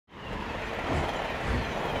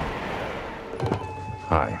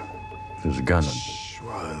Hi. There's a gun. Shh,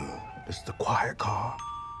 bro. It's the quiet car.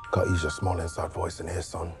 Gotta use your small inside voice in here,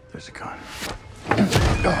 son. There's a gun.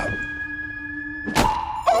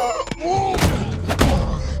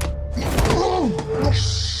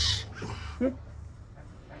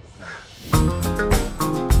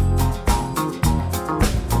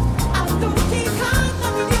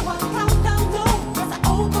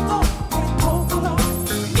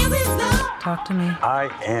 Talk to me. I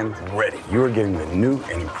am ready. You are getting the new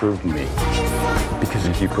and improved me. Because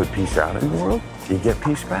if you put peace out in the world, you get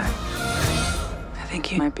peace back. I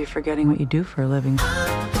think you might be forgetting what you do for a living.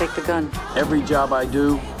 Take the gun. Every job I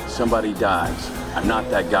do, somebody dies. I'm not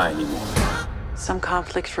that guy anymore. Some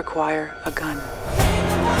conflicts require a gun.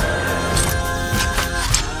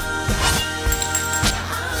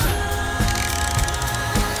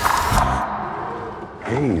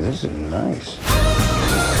 Hey, this is nice.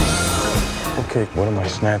 Okay, what am I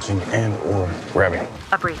snatching and or grabbing?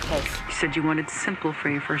 A briefcase. You said you wanted simple for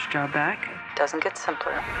your first job back. Doesn't get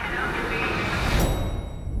simpler.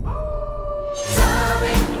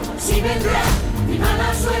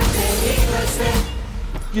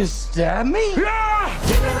 You stab me?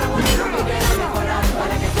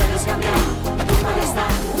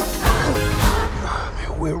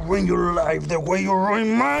 We'll ruin your life the way you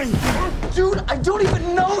ruin mine. Dude, I don't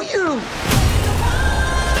even know you!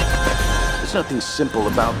 There's nothing simple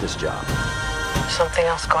about this job. Something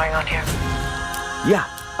else going on here. Yeah,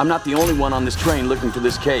 I'm not the only one on this train looking for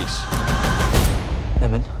this case.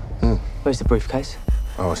 Lemon, where's the briefcase?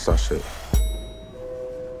 Oh, it's that shit.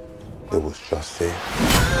 It was just here.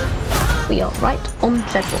 We are right on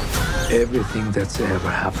schedule. Everything that's ever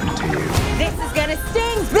happened to you This is gonna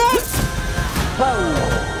sting, bitch!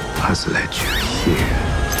 has led you here.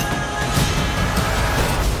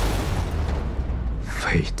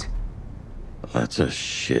 Fate. That's a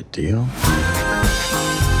shit deal.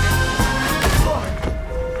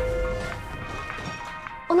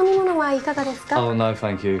 Oh, no,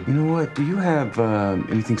 thank you. You know what? Do you have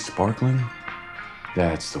anything sparkling?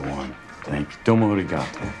 That's the one. Thank you. Domo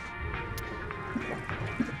arigato.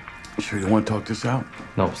 Sure you want to talk this out?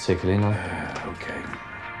 Not particularly, no. Okay.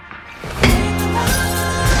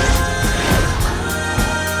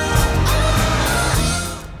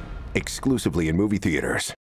 Exclusively in movie theaters.